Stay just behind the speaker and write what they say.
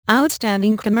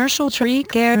Outstanding commercial tree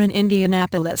care in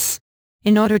Indianapolis.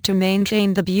 In order to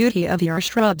maintain the beauty of your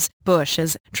shrubs,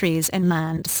 bushes, trees and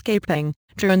landscaping,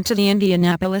 turn to the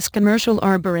Indianapolis commercial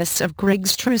arborists of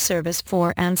Griggs Tree Service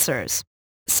for answers.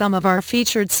 Some of our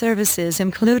featured services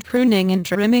include pruning and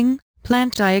trimming,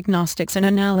 plant diagnostics and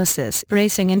analysis,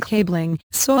 bracing and cabling,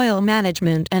 soil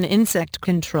management and insect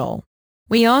control.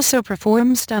 We also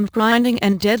perform stump grinding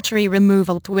and dead tree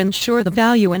removal to ensure the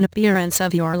value and appearance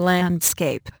of your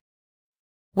landscape.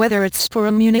 Whether it's for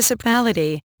a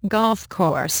municipality, golf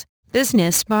course,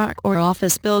 business park or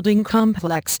office building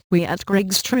complex, we at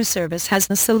Griggs Tree Service has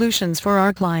the solutions for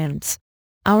our clients.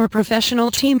 Our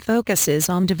professional team focuses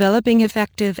on developing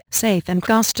effective, safe and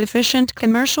cost-efficient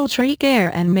commercial tree care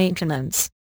and maintenance.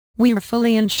 We are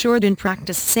fully insured and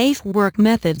practice safe work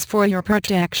methods for your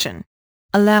protection.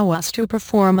 Allow us to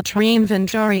perform a tree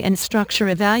inventory and structure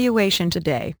evaluation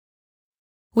today.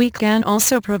 We can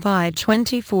also provide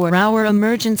 24-hour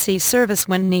emergency service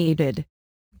when needed.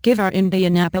 Give our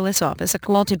Indianapolis office a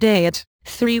call today at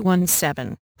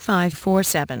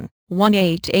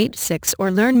 317-547-1886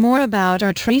 or learn more about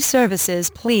our tree services.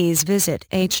 Please visit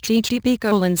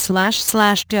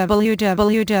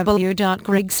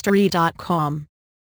http://www.griggstree.com.